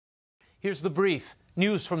Here's the brief.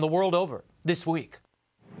 News from the world over this week.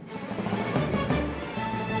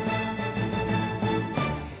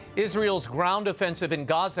 Israel's ground offensive in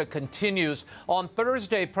Gaza continues. On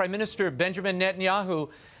Thursday, Prime Minister Benjamin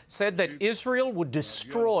Netanyahu said that Israel would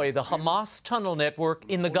destroy the Hamas tunnel network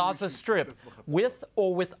in the Gaza Strip, with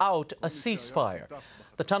or without a ceasefire.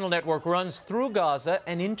 The tunnel network runs through Gaza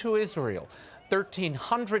and into Israel.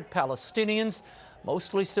 1,300 Palestinians,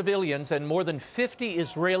 mostly civilians, and more than 50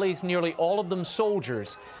 Israelis, nearly all of them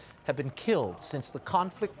soldiers, have been killed since the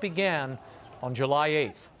conflict began on July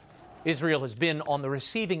 8th. Israel has been on the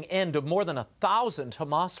receiving end of more than 1,000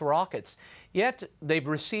 Hamas rockets, yet they've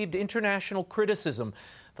received international criticism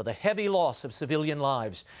for the heavy loss of civilian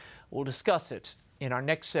lives. We'll discuss it in our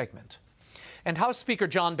next segment. And House Speaker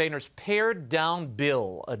John Boehner's pared-down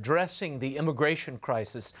bill addressing the immigration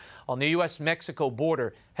crisis on the U.S.-Mexico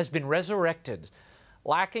border has been resurrected.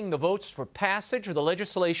 Lacking the votes for passage, the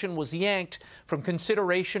legislation was yanked from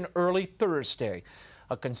consideration early Thursday.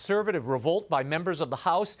 A conservative revolt by members of the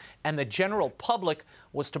House and the general public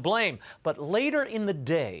was to blame. But later in the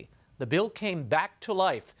day, the bill came back to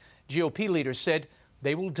life. GOP leaders said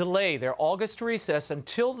they will delay their August recess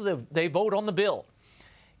until they vote on the bill.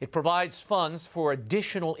 It provides funds for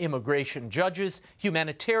additional immigration judges,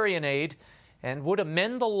 humanitarian aid, and would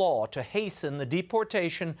amend the law to hasten the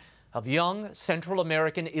deportation of young Central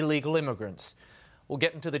American illegal immigrants. We'll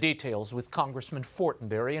get into the details with Congressman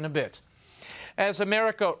Fortenberry in a bit. As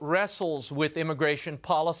America wrestles with immigration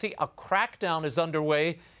policy, a crackdown is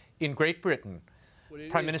underway in Great Britain.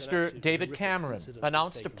 Prime Minister David Cameron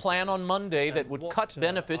announced a plan on Monday that would cut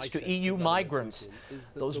benefits to EU migrants.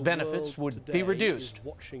 Those benefits would be reduced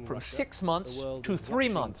from 6 months to 3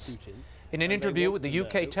 months. In an interview with the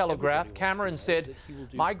UK Telegraph, Cameron said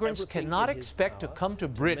migrants cannot expect to come to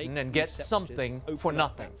Britain and get something for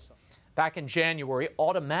nothing. Back in January,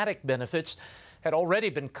 automatic benefits had already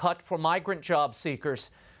been cut for migrant job seekers.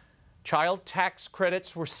 Child tax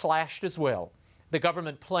credits were slashed as well. The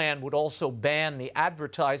government plan would also ban the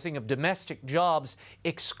advertising of domestic jobs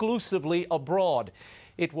exclusively abroad.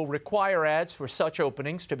 It will require ads for such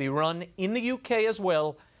openings to be run in the UK as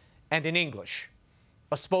well and in English.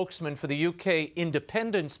 A spokesman for the UK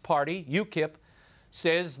Independence Party, UKIP,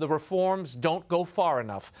 says the reforms don't go far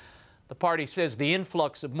enough. The party says the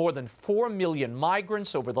influx of more than 4 million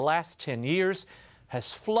migrants over the last 10 years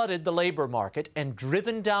has flooded the labor market and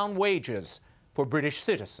driven down wages for British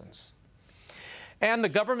citizens. And the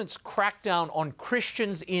government's crackdown on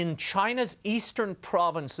Christians in China's eastern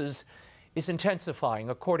provinces is intensifying,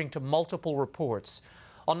 according to multiple reports.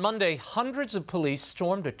 On Monday, hundreds of police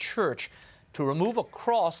stormed a church to remove a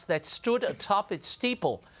cross that stood atop its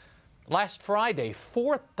steeple. Last Friday,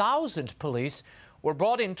 4,000 police were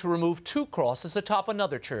brought in to remove 2 crosses atop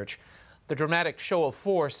another church. The dramatic show of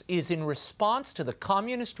force is in response to the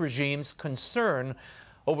communist regime's concern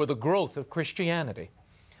over the growth of Christianity.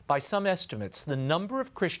 By some estimates, the number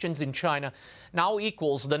of Christians in China now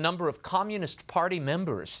equals the number of Communist Party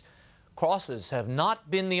members. Crosses have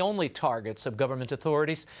not been the only targets of government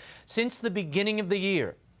authorities. Since the beginning of the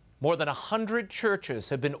year, more than 100 churches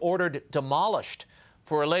have been ordered demolished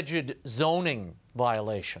for alleged zoning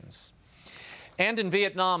violations. And in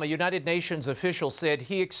Vietnam, a United Nations official said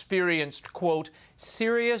he experienced, quote,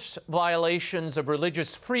 serious violations of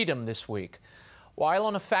religious freedom this week. While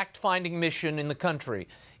on a fact-finding mission in the country,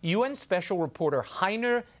 UN Special Reporter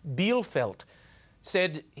Heiner Bielfeldt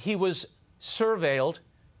said he was surveilled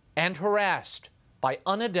and harassed by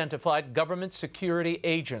unidentified government security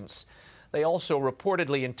agents. They also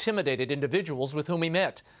reportedly intimidated individuals with whom he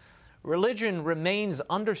met. Religion remains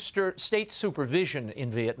under state supervision in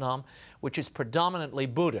Vietnam, which is predominantly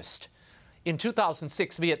Buddhist. In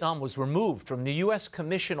 2006, Vietnam was removed from the U.S.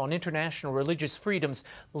 Commission on International Religious Freedom's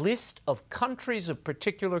list of countries of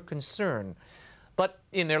particular concern. But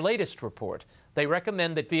in their latest report, they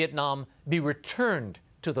recommend that Vietnam be returned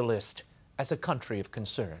to the list as a country of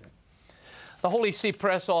concern. The Holy See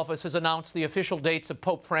Press Office has announced the official dates of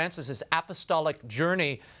Pope Francis's apostolic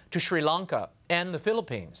journey to Sri Lanka and the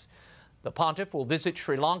Philippines. The pontiff will visit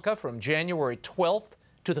Sri Lanka from January 12th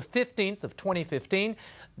to the 15th of 2015.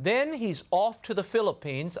 Then he's off to the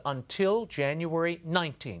Philippines until January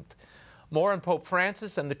 19th. More on Pope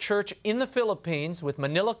Francis and the Church in the Philippines with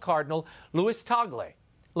Manila Cardinal Luis Tagle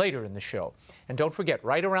later in the show. And don't forget,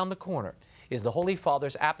 right around the corner is the Holy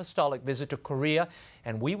Father's apostolic visit to Korea,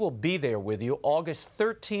 and we will be there with you August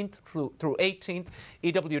 13th through 18th.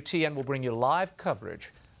 EWTN will bring you live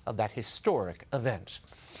coverage of that historic event.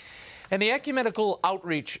 And the ecumenical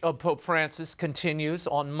outreach of Pope Francis continues.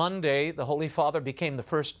 On Monday, the Holy Father became the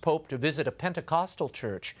first pope to visit a Pentecostal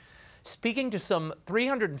church. Speaking to some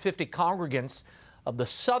 350 congregants of the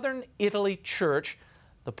Southern Italy Church,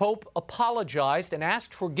 the Pope apologized and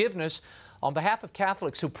asked forgiveness on behalf of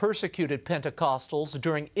Catholics who persecuted Pentecostals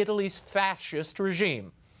during Italy's fascist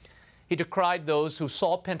regime. He decried those who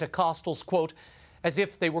saw Pentecostals, quote, as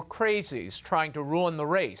if they were crazies trying to ruin the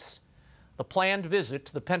race. The planned visit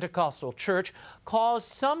to the Pentecostal Church caused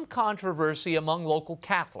some controversy among local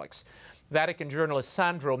Catholics. Vatican journalist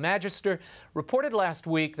Sandro Magister reported last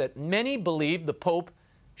week that many believe the Pope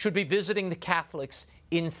should be visiting the Catholics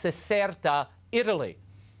in Caserta, Italy.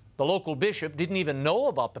 The local bishop didn't even know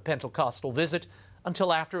about the Pentecostal visit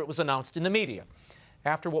until after it was announced in the media.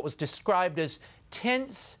 After what was described as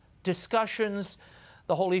tense discussions,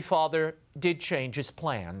 the Holy Father did change his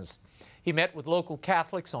plans. He met with local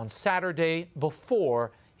Catholics on Saturday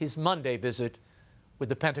before his Monday visit with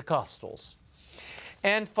the Pentecostals.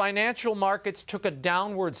 And financial markets took a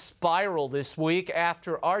downward spiral this week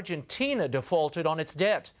after Argentina defaulted on its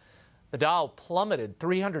debt. The Dow plummeted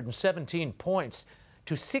 317 points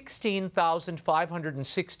to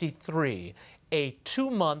 16,563, a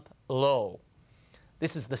two-month low.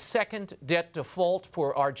 This is the second debt default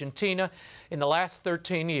for Argentina in the last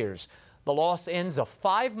 13 years. The loss ends a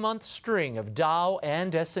 5-month string of Dow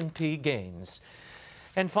and S&P gains.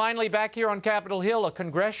 And finally, back here on Capitol Hill, a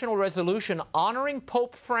congressional resolution honoring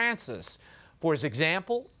Pope Francis for his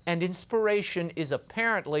example and inspiration is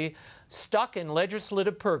apparently stuck in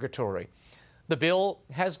legislative purgatory. The bill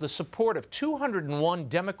has the support of 201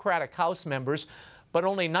 Democratic House members, but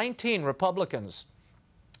only 19 Republicans.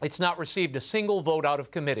 It's not received a single vote out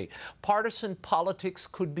of committee. Partisan politics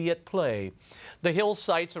could be at play. The Hill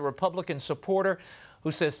cites a Republican supporter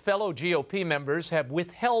who says fellow GOP members have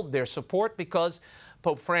withheld their support because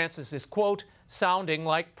Pope Francis is, quote, sounding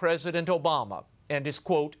like President Obama and is,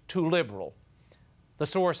 quote, too liberal. The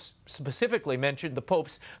source specifically mentioned the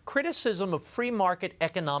Pope's criticism of free market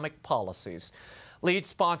economic policies. Lead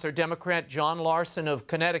sponsor Democrat John Larson of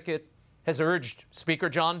Connecticut has urged Speaker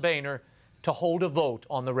John Boehner to hold a vote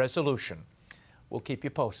on the resolution. We'll keep you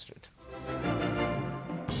posted.